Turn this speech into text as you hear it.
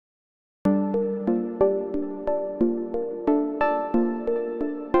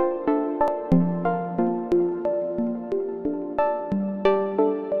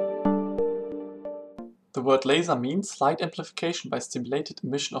word laser means light amplification by stimulated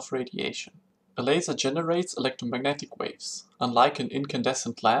emission of radiation. A laser generates electromagnetic waves. Unlike an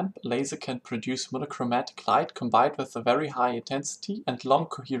incandescent lamp, a laser can produce monochromatic light combined with a very high intensity and long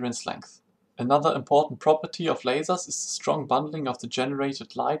coherence length. Another important property of lasers is the strong bundling of the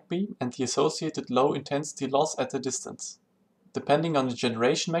generated light beam and the associated low intensity loss at a distance. Depending on the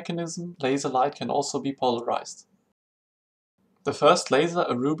generation mechanism, laser light can also be polarized. The first laser,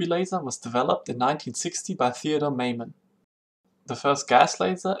 a ruby laser, was developed in 1960 by Theodore Maiman. The first gas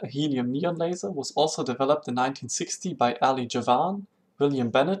laser, a helium-neon laser, was also developed in 1960 by Ali Javan, William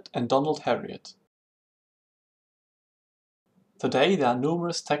Bennett, and Donald Harriot. Today there are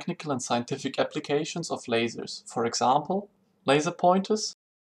numerous technical and scientific applications of lasers, for example, laser pointers,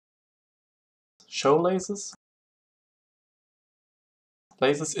 show lasers,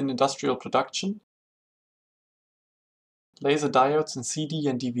 lasers in industrial production, laser diodes in CD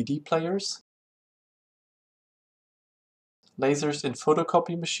and DVD players, lasers in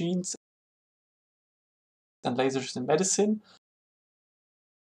photocopy machines, and lasers in medicine,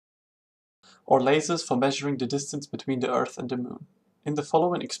 or lasers for measuring the distance between the Earth and the Moon. In the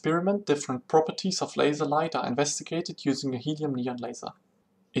following experiment, different properties of laser light are investigated using a helium-neon laser.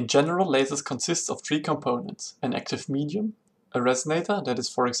 In general, lasers consist of three components: an active medium, a resonator that is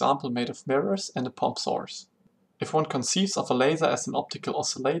for example made of mirrors, and a pump source. If one conceives of a laser as an optical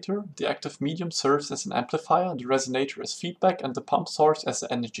oscillator, the active medium serves as an amplifier, the resonator as feedback, and the pump source as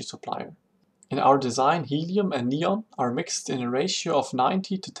the energy supplier. In our design, helium and neon are mixed in a ratio of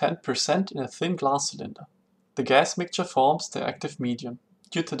 90 to 10% in a thin glass cylinder. The gas mixture forms the active medium.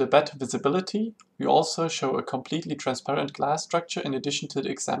 Due to the better visibility, we also show a completely transparent glass structure in addition to the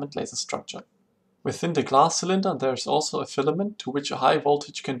examined laser structure. Within the glass cylinder there is also a filament to which a high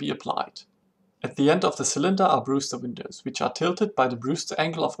voltage can be applied. At the end of the cylinder are Brewster windows, which are tilted by the Brewster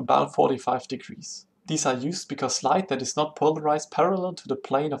angle of about 45 degrees. These are used because light that is not polarized parallel to the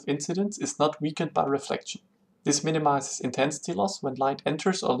plane of incidence is not weakened by reflection. This minimizes intensity loss when light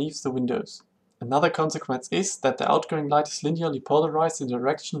enters or leaves the windows. Another consequence is that the outgoing light is linearly polarized in a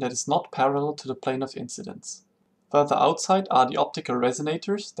direction that is not parallel to the plane of incidence. Further outside are the optical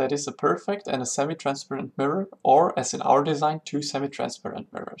resonators, that is a perfect and a semi-transparent mirror, or as in our design, two semi-transparent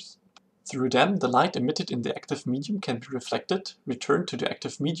mirrors. Through them, the light emitted in the active medium can be reflected, returned to the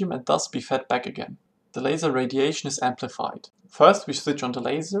active medium, and thus be fed back again. The laser radiation is amplified. First we switch on the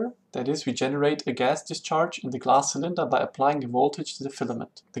laser, that is, we generate a gas discharge in the glass cylinder by applying a voltage to the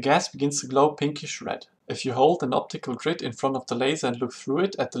filament. The gas begins to glow pinkish red. If you hold an optical grid in front of the laser and look through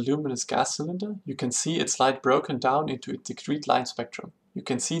it at the luminous gas cylinder, you can see its light broken down into a discrete line spectrum. You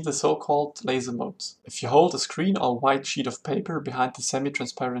can see the so-called laser modes. If you hold a screen or white sheet of paper behind the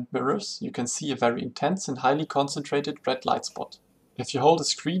semi-transparent mirrors, you can see a very intense and highly concentrated red light spot. If you hold a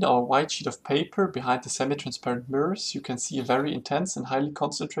screen or a white sheet of paper behind the semi-transparent mirrors, you can see a very intense and highly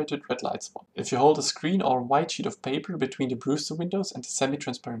concentrated red light spot. If you hold a screen or a white sheet of paper between the Brewster windows and the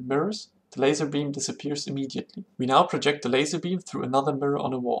semi-transparent mirrors, the laser beam disappears immediately. We now project the laser beam through another mirror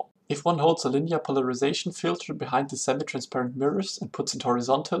on a wall. If one holds a linear polarization filter behind the semi-transparent mirrors and puts it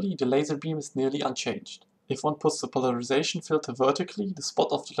horizontally, the laser beam is nearly unchanged. If one puts the polarization filter vertically, the spot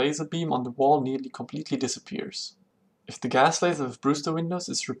of the laser beam on the wall nearly completely disappears. If the gas laser with Brewster windows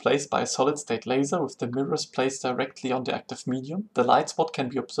is replaced by a solid-state laser with the mirrors placed directly on the active medium, the light spot can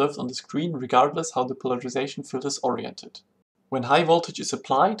be observed on the screen regardless how the polarization filter is oriented. When high voltage is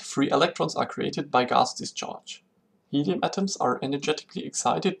applied, free electrons are created by gas discharge. Helium atoms are energetically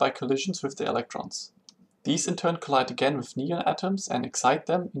excited by collisions with the electrons. These in turn collide again with neon atoms and excite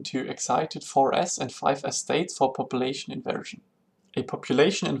them into excited 4s and 5s states for population inversion. A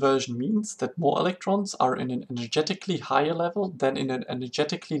population inversion means that more electrons are in an energetically higher level than in an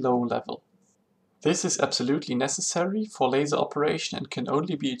energetically low level. This is absolutely necessary for laser operation and can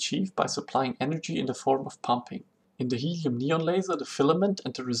only be achieved by supplying energy in the form of pumping. In the helium-neon laser, the filament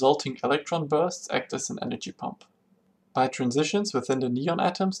and the resulting electron bursts act as an energy pump. By transitions within the neon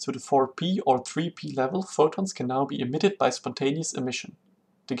atoms to the 4p or 3p level, photons can now be emitted by spontaneous emission.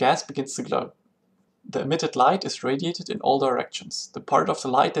 The gas begins to glow. The emitted light is radiated in all directions. The part of the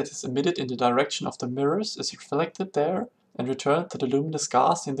light that is emitted in the direction of the mirrors is reflected there and returned to the luminous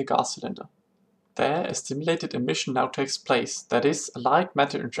gas in the gas cylinder. There, a stimulated emission now takes place, that is, a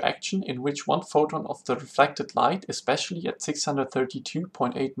light-matter interaction in which one photon of the reflected light, especially at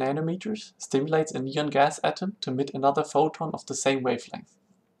 632.8 nanometers, stimulates a neon gas atom to emit another photon of the same wavelength.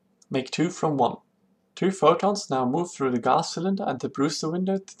 Make 2 from 1. 2 photons now move through the gas cylinder and the Brewster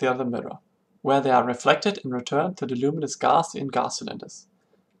window to the other mirror, where they are reflected and returned to the luminous gas in gas cylinders.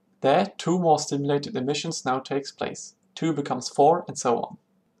 There, 2 more stimulated emissions now takes place. 2 becomes 4 and so on.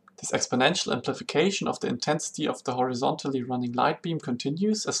 This exponential amplification of the intensity of the horizontally running light beam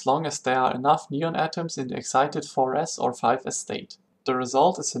continues as long as there are enough neon atoms in the excited 4s or 5s state. The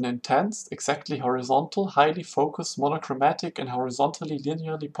result is an intense, exactly horizontal, highly focused, monochromatic and horizontally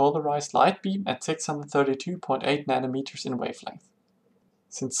linearly polarized light beam at 632.8 nanometers in wavelength.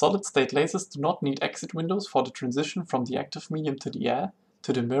 Since solid-state lasers do not need exit windows for the transition from the active medium to the air,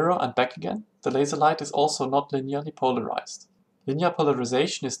 to the mirror and back again, the laser light is also not linearly polarized. Linear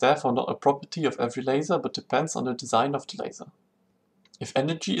polarization is therefore not a property of every laser but depends on the design of the laser. If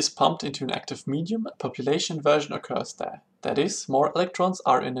energy is pumped into an active medium, a population inversion occurs there. That is, more electrons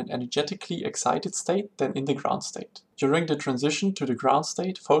are in an energetically excited state than in the ground state. During the transition to the ground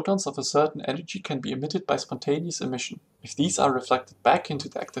state, photons of a certain energy can be emitted by spontaneous emission. If these are reflected back into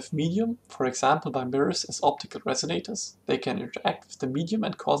the active medium, for example by mirrors as optical resonators, they can interact with the medium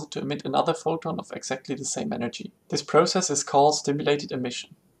and cause it to emit another photon of exactly the same energy. This process is called stimulated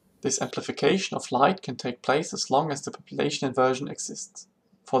emission. This amplification of light can take place as long as the population inversion exists.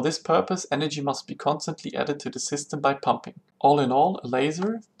 For this purpose, energy must be constantly added to the system by pumping. All in all, a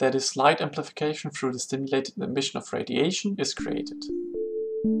laser, that is light amplification through the stimulated emission of radiation, is created.